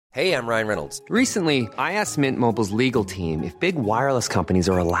Hey, I'm Ryan Reynolds. Recently, I asked Mint Mobile's legal team if big wireless companies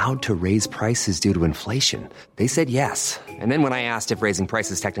are allowed to raise prices due to inflation. They said yes. And then when I asked if raising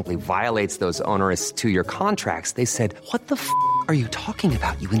prices technically violates those onerous two-year contracts, they said, "What the f*** are you talking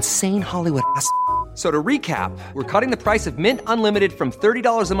about, you insane Hollywood ass?" So to recap, we're cutting the price of Mint Unlimited from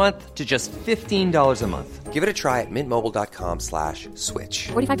 $30 a month to just $15 a month. Give it a try at mintmobile.com/switch.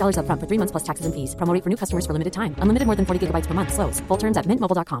 $45 up front for 3 months plus taxes and fees. Promo rate for new customers for limited time. Unlimited more than 40 gigabytes per month. Slows full terms at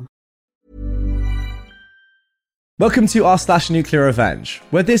mintmobile.com. Welcome to r/NuclearRevenge,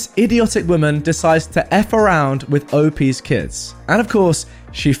 where this idiotic woman decides to F around with OP's kids. And of course,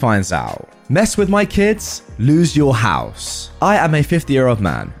 she finds out. Mess with my kids, lose your house. I am a 50-year-old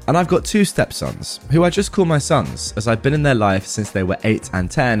man, and I've got two stepsons, who I just call my sons, as I've been in their life since they were 8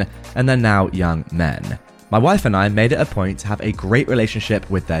 and 10, and they're now young men. My wife and I made it a point to have a great relationship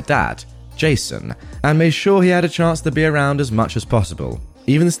with their dad, Jason, and made sure he had a chance to be around as much as possible.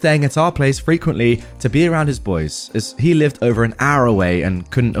 Even staying at our place frequently to be around his boys, as he lived over an hour away and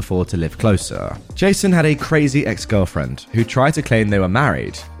couldn't afford to live closer. Jason had a crazy ex-girlfriend who tried to claim they were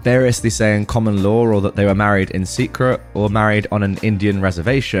married, variously saying common law or that they were married in secret or married on an Indian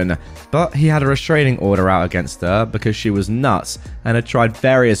reservation, but he had a restraining order out against her because she was nuts and had tried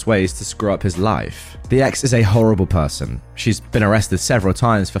various ways to screw up his life. The ex is a horrible person. She's been arrested several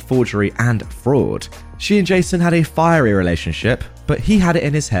times for forgery and fraud. She and Jason had a fiery relationship, but he had it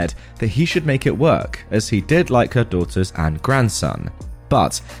in his head that he should make it work, as he did like her daughters and grandson.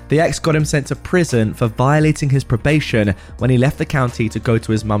 But the ex got him sent to prison for violating his probation when he left the county to go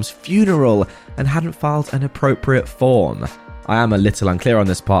to his mum's funeral and hadn't filed an appropriate form. I am a little unclear on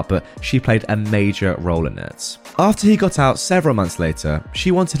this part, but she played a major role in it. After he got out several months later, she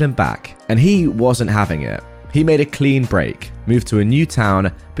wanted him back, and he wasn't having it. He made a clean break, moved to a new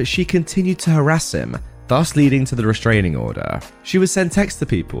town, but she continued to harass him, thus leading to the restraining order. She would send texts to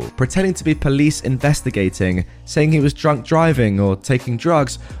people, pretending to be police investigating, saying he was drunk driving or taking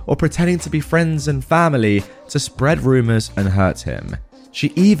drugs, or pretending to be friends and family to spread rumors and hurt him.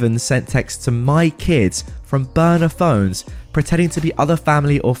 She even sent texts to my kids from burner phones, pretending to be other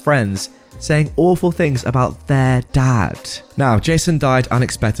family or friends, saying awful things about their dad. Now, Jason died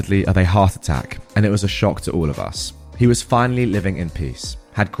unexpectedly of a heart attack, and it was a shock to all of us. He was finally living in peace,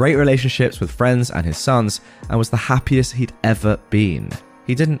 had great relationships with friends and his sons, and was the happiest he'd ever been.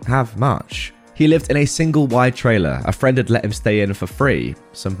 He didn't have much. He lived in a single wide trailer a friend had let him stay in for free.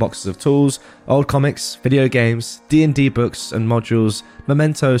 Some boxes of tools, old comics, video games, D&D books and modules,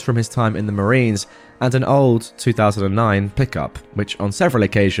 mementos from his time in the Marines, and an old 2009 pickup, which on several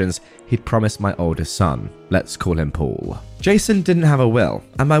occasions he'd promised my oldest son. Let's call him Paul. Jason didn't have a will,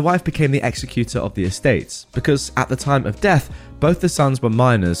 and my wife became the executor of the estates, because at the time of death, both the sons were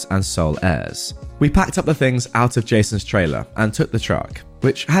minors and sole heirs. We packed up the things out of Jason's trailer and took the truck,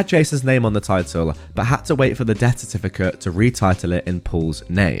 which had Jason's name on the title, but had to wait for the death certificate to retitle it in Paul's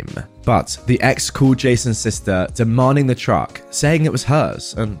name. But the ex called Jason's sister, demanding the truck, saying it was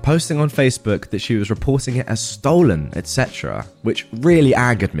hers, and posting on Facebook that she was reporting it as stolen, etc., which really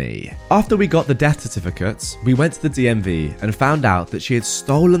angered me. After we got the death certificates, we went to the DMV and found out that she had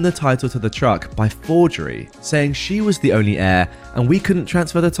stolen the title to the truck by forgery, saying she was the only heir and we couldn't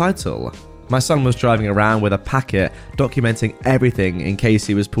transfer the title. My son was driving around with a packet documenting everything in case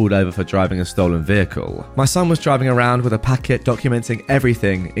he was pulled over for driving a stolen vehicle.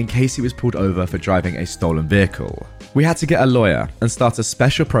 We had to get a lawyer and start a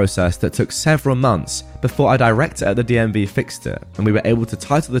special process that took several months before a director at the DMV fixed it, and we were able to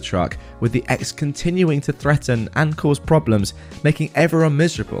title the truck with the ex continuing to threaten and cause problems, making everyone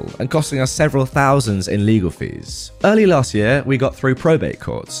miserable and costing us several thousands in legal fees. Early last year, we got through probate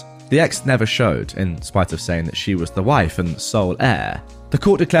courts. The ex never showed, in spite of saying that she was the wife and sole heir. The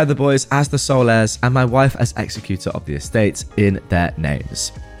court declared the boys as the sole heirs and my wife as executor of the estate in their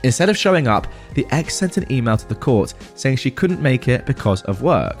names. Instead of showing up, the ex sent an email to the court saying she couldn't make it because of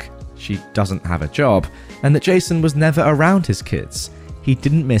work. She doesn't have a job, and that Jason was never around his kids. He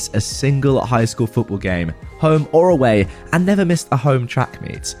didn't miss a single high school football game, home or away, and never missed a home track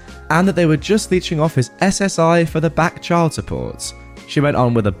meet. And that they were just leeching off his SSI for the back child support. She went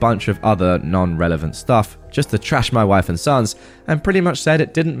on with a bunch of other non-relevant stuff just to trash my wife and sons, and pretty much said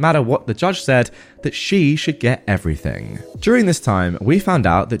it didn't matter what the judge said, that she should get everything. During this time, we found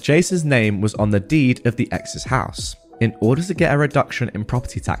out that Jason's name was on the deed of the ex's house. In order to get a reduction in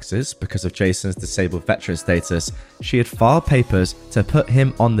property taxes because of Jason's disabled veteran status, she had filed papers to put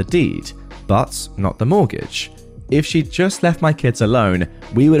him on the deed, but not the mortgage. If she'd just left my kids alone,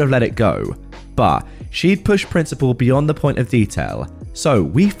 we would have let it go. But she'd pushed principal beyond the point of detail, so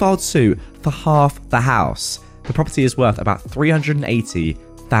we filed suit for half the house. The property is worth about $380,000.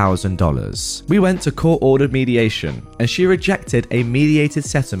 $100,000. We went to court-ordered mediation, and she rejected a mediated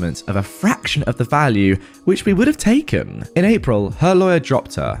settlement of a fraction of the value which we would have taken. In April, her lawyer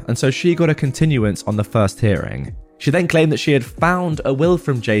dropped her, and so she got a continuance on the first hearing. She then claimed that she had found a will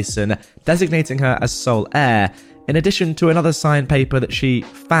from Jason designating her as sole heir, in addition to another signed paper that she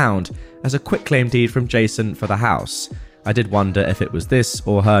found as a quitclaim deed from Jason for the house. I did wonder if it was this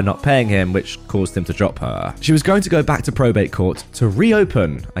or her not paying him which caused him to drop her. She was going to go back to probate court to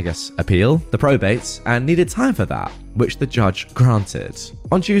reopen, appeal the probates, and needed time for that, which the judge granted.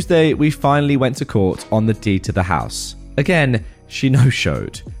 On Tuesday, we finally went to court on the deed to the house. Again, she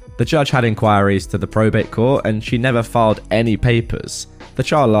no-showed. The judge had inquiries to the probate court and she never filed any papers. The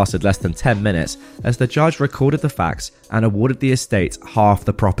trial lasted less than 10 minutes as the judge recorded the facts and awarded the estate half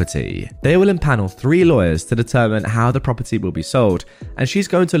the property. They will impanel 3 lawyers to determine how the property will be sold, and she's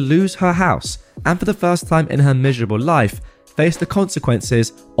going to lose her house and for the first time in her miserable life face the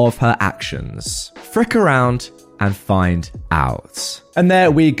consequences of her actions. Frick around and find out. And there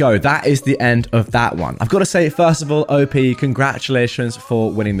we go. That is the end of that one. I've got to say, first of all, OP, congratulations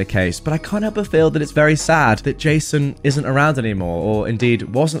for winning the case, but I can't help but feel that it's very sad that Jason isn't around anymore, or indeed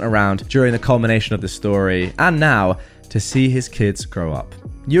wasn't around during the culmination of the story, and now to see his kids grow up.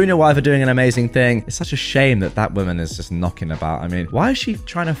 You and your wife are doing an amazing thing. It's such a shame that that woman is just knocking about. I mean, why is she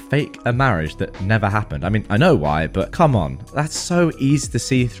trying to fake a marriage that never happened? I mean, I know why, but come on. That's so easy to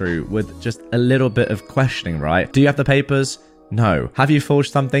see through with just a little bit of questioning, right? Do you have the papers? No. Have you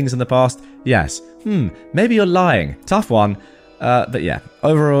forged some things in the past? Yes. Maybe you're lying. Tough one. But yeah,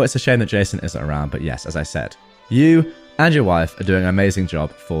 overall, it's a shame that Jason isn't around. But yes, as I said, you and your wife are doing an amazing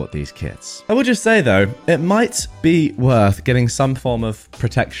job for these kids. I will just say though, it might be worth getting some form of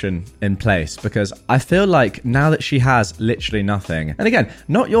protection in place, because I feel like now that she has literally nothing, and again,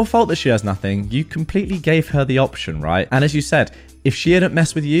 not your fault that she has nothing, you completely gave her the option, right? And as you said, if she hadn't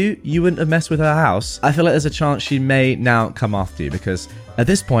messed with you, you wouldn't have messed with her house. I feel like there's a chance she may now come after you, because at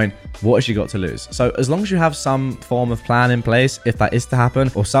this point, what has she got to lose? So as long as you have some form of plan in place, if that is to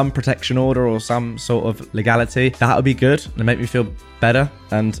happen, or some protection order or some sort of legality, that would be good and make me feel better,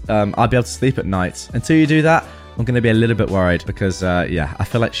 and I'll be able to sleep at night. Until you do that, I'm going to be a little bit worried because, I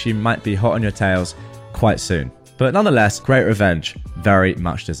feel like she might be hot on your tails quite soon. But nonetheless, great revenge, very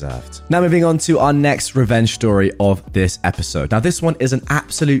much deserved. Now moving on to our next revenge story of this episode. Now this one is an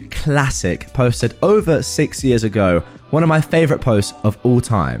absolute classic, posted over 6 years ago. One of my favorite posts of all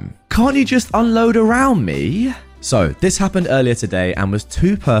time. Can't you just unload around me? So this happened earlier today and was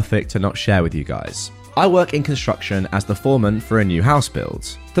too perfect to not share with you guys. I work in construction as the foreman for a new house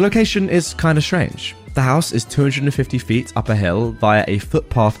build. The location is kind of strange. The house is 250 feet up a hill via a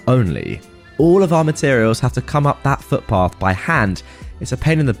footpath only. All of our materials have to come up that footpath by hand. It's a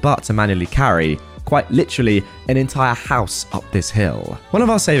pain in the butt to manually carry, quite literally an entire house up this hill. One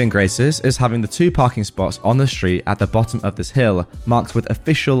of our saving graces is having the 2 parking spots on the street at the bottom of this hill marked with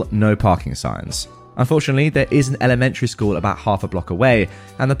official no parking signs. Unfortunately, there is an elementary school about half a block away,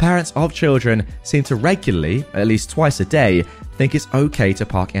 and the parents of children seem to regularly, at least twice a day, think it's okay to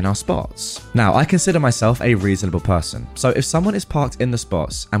park in our spots. Now, I consider myself a reasonable person, so if someone is parked in the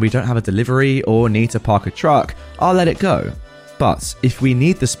spots and we don't have a delivery or need to park a truck, I'll let it go. But if we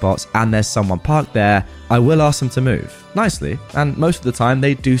need the spots and there's someone parked there, I will ask them to move, nicely, and most of the time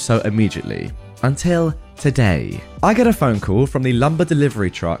they do so immediately. Until today. I get a phone call from the lumber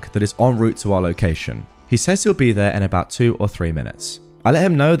delivery truck that is en route to our location. He says he'll be there in about 2 or 3 minutes. I let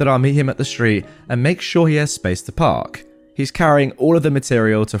him know that I'll meet him at the street and make sure he has space to park. He's carrying all of the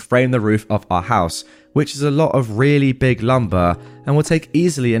material to frame the roof of our house, which is a lot of really big lumber and will take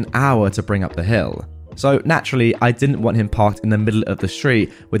easily an hour to bring up the hill. So naturally, I didn't want him parked in the middle of the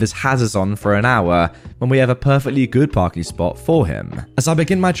street with his hazards on for an hour when we have a perfectly good parking spot for him. As I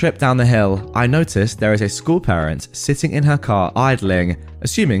begin my trip down the hill, I notice there is a school parent sitting in her car idling,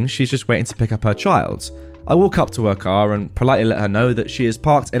 assuming she's just waiting to pick up her child. I walk up to her car and politely let her know that she is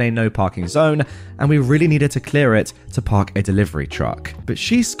parked in a no parking zone and we really needed to clear it to park a delivery truck. But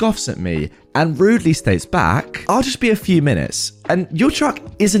she scoffs at me and rudely states back, "I'll just be a few minutes, and your truck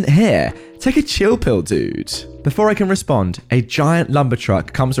isn't here. Take a chill pill, dude." Before I can respond, a giant lumber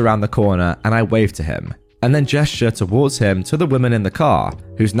truck comes around the corner and I wave to him, and then gesture towards him to the woman in the car,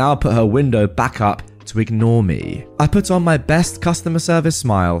 who's now put her window back up to ignore me. I put on my best customer service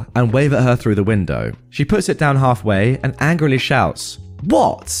smile and wave at her through the window. She puts it down halfway and angrily shouts,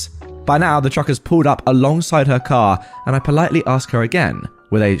 "What?" By now, the truck has pulled up alongside her car and I politely ask her again,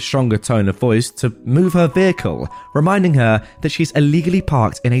 with a stronger tone of voice, to move her vehicle, reminding her that she's illegally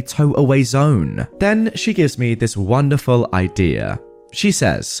parked in a tow-away zone. Then she gives me this wonderful idea. She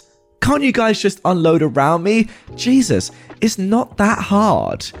says, Can't you guys just unload around me? Jesus, it's not that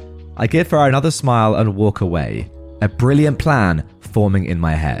hard. I give her another smile and walk away. A brilliant plan forming in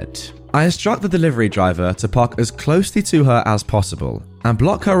my head. I instruct the delivery driver to park as closely to her as possible and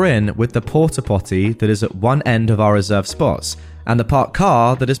block her in with the porta potty that is at one end of our reserved spots and the parked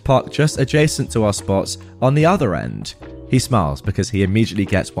car that is parked just adjacent to our spots on the other end. He smiles because he immediately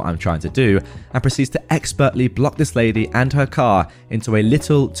gets what I'm trying to do and proceeds to expertly block this lady and her car into a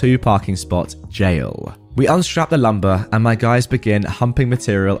little 2-parking spot jail. We unstrap the lumber and my guys begin humping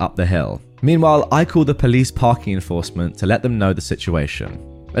material up the hill. Meanwhile, I call the police parking enforcement to let them know the situation.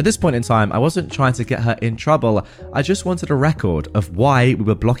 At this point in time, I wasn't trying to get her in trouble, I just wanted a record of why we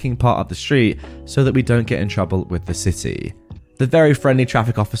were blocking part of the street so that we don't get in trouble with the city. The very friendly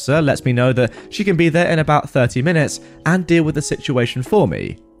traffic officer lets me know that she can be there in about 30 minutes and deal with the situation for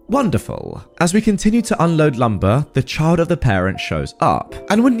me. Wonderful. As we continue to unload lumber, the child of the parent shows up.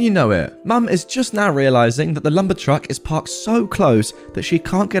 And wouldn't you know it, Mum is just now realizing that the lumber truck is parked so close that she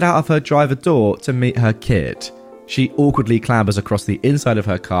can't get out of her driver door to meet her kid. She awkwardly clambers across the inside of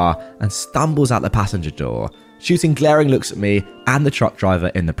her car and stumbles out the passenger door, shooting glaring looks at me and the truck driver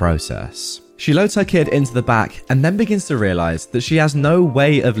in the process. She loads her kid into the back and then begins to realize that she has no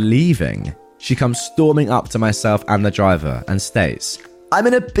way of leaving. She comes storming up to myself and the driver and states, "I'm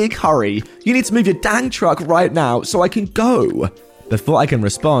in a big hurry. You need to move your dang truck right now so I can go." Before I can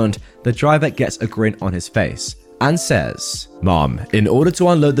respond, the driver gets a grin on his face and says, "Mom, in order to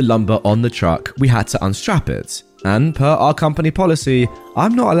unload the lumber on the truck, we had to unstrap it. And per our company policy,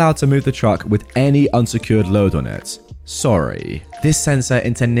 I'm not allowed to move the truck with any unsecured load on it. Sorry." This sends her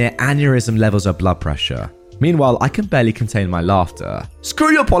into near aneurysm levels of blood pressure. Meanwhile, I can barely contain my laughter.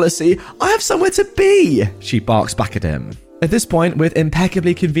 "Screw your policy, I have somewhere to be," she barks back at him. At this point, with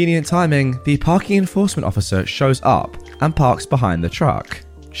impeccably convenient timing, the parking enforcement officer shows up and parks behind the truck.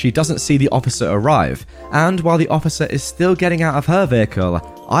 She doesn't see the officer arrive, and while the officer is still getting out of her vehicle,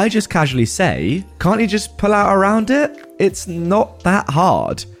 I just casually say, "Can't you just pull out around it? It's not that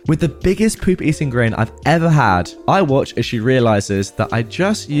hard." With the biggest poop-eating grin I've ever had, I watch as she realizes that I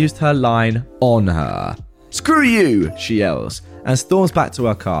just used her line on her. "Screw you," she yells, and storms back to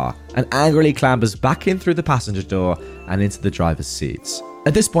her car, and angrily clambers back in through the passenger door and into the driver's seats.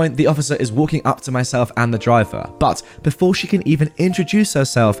 At this point, the officer is walking up to myself and the driver, but before she can even introduce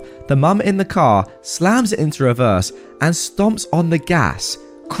herself, the mum in the car slams it into reverse and stomps on the gas,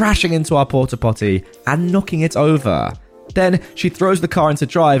 crashing into our porta potty and knocking it over. Then she throws the car into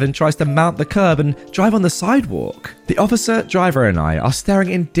drive and tries to mount the curb and drive on the sidewalk. The officer, driver and I are staring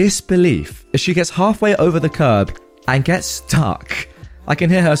in disbelief as she gets halfway over the curb and gets stuck. I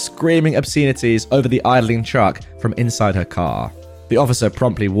can hear her screaming obscenities over the idling truck from inside her car. The officer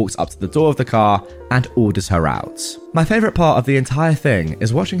promptly walks up to the door of the car and orders her out. My favourite part of the entire thing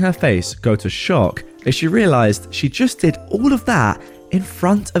is watching her face go to shock as she realised she just did all of that in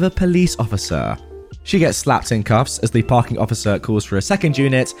front of a police officer. She gets slapped in cuffs as the parking officer calls for a second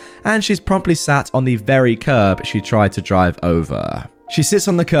unit, and she's promptly sat on the very curb she tried to drive over. She sits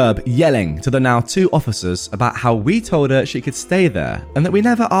on the curb yelling to the now 2 officers about how we told her she could stay there and that we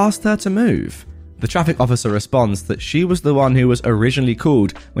never asked her to move. The traffic officer responds that she was the one who was originally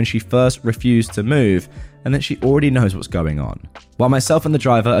called when she first refused to move and that she already knows what's going on. While myself and the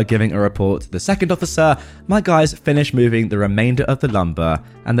driver are giving a report to the second officer, my guys finish moving the remainder of the lumber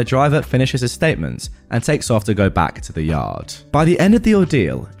and the driver finishes his statement and takes off to go back to the yard. By the end of the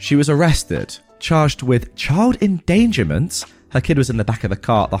ordeal, she was arrested, charged with child endangerment. Her kid was in the back of the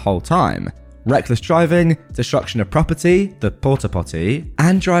car the whole time. Reckless driving, destruction of property, the porta potty,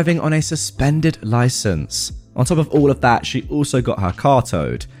 and driving on a suspended license. On top of all of that, she also got her car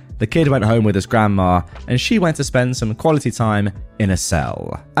towed. The kid went home with his grandma, and she went to spend some quality time in a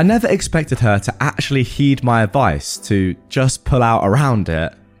cell. I never expected her to actually heed my advice to just pull out around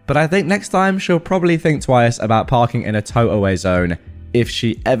it, but I think next time she'll probably think twice about parking in a tow-away zone if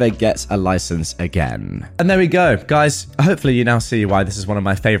she ever gets a license again. And there we go, guys. Hopefully you now see why this is one of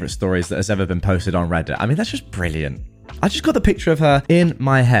my favorite stories that has ever been posted on Reddit. I mean, that's just brilliant. I just got the picture of her in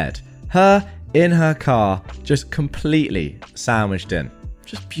my head. Her in her car, just completely sandwiched in.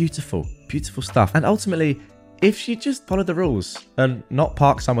 Just beautiful, beautiful stuff. And ultimately, if she just followed the rules and not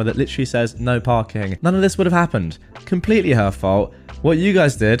parked somewhere that literally says no parking, none of this would have happened. Completely her fault. What you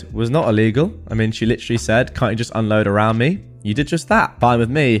guys did was not illegal. I mean, she literally said, "Can't you just unload around me?" You did just that. Fine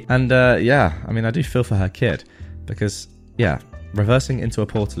with me. And yeah, I mean, I do feel for her kid because, yeah, reversing into a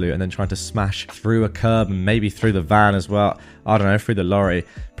portaloo and then trying to smash through a curb and maybe through the van as well. I don't know, through the lorry.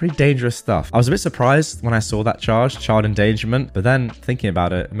 Pretty dangerous stuff. I was a bit surprised when I saw that charge, child endangerment, but then thinking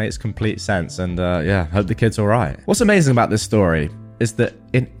about it, it makes complete sense. And yeah, hope the kid's all right. What's amazing about this story is that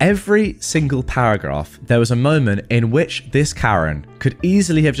in every single paragraph, there was a moment in which this Karen could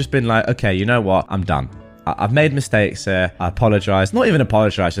easily have just been like, okay, you know what? I'm done. I've made mistakes here. I apologize. Not even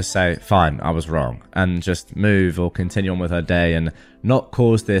apologize, just say, fine, I was wrong. And just move or continue on with her day and not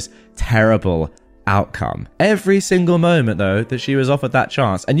cause this terrible outcome. Every single moment, though, that she was offered that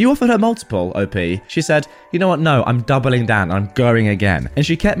chance, and you offered her multiple, OP, she said, you know what, no, I'm doubling down, I'm going again. And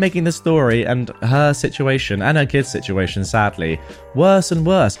she kept making the story and her situation and her kid's situation, sadly, worse and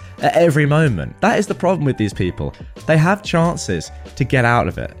worse at every moment. That is the problem with these people. They have chances to get out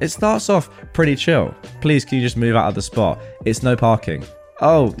of it. It starts off pretty chill. Please, can you just move out of the spot? It's no parking.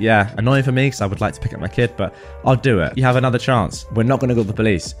 Oh, yeah, annoying for me because I would like to pick up my kid, but I'll do it. You have another chance. We're not going to go to the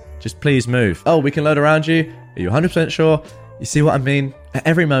police. Just please move. Oh, we can load around you. Are you 100% sure? You see what I mean? At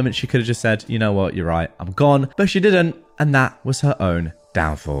every moment, she could have just said, you know what, you're right, I'm gone. But she didn't, and that was her own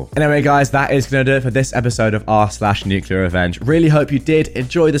downfall. Anyway, guys, that is going to do it for this episode of r/NuclearRevenge. Really hope you did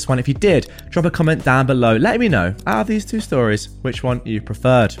enjoy this one. If you did, drop a comment down below. Let me know, out of these two stories, which one you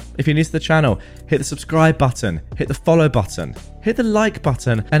preferred. If you're new to the channel, hit the subscribe button, hit the follow button, hit the like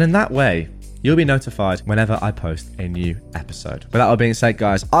button, and in that way, you'll be notified whenever I post a new episode. With that all being said,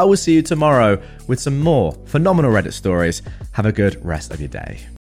 guys, I will see you tomorrow with some more phenomenal Reddit stories. Have a good rest of your day.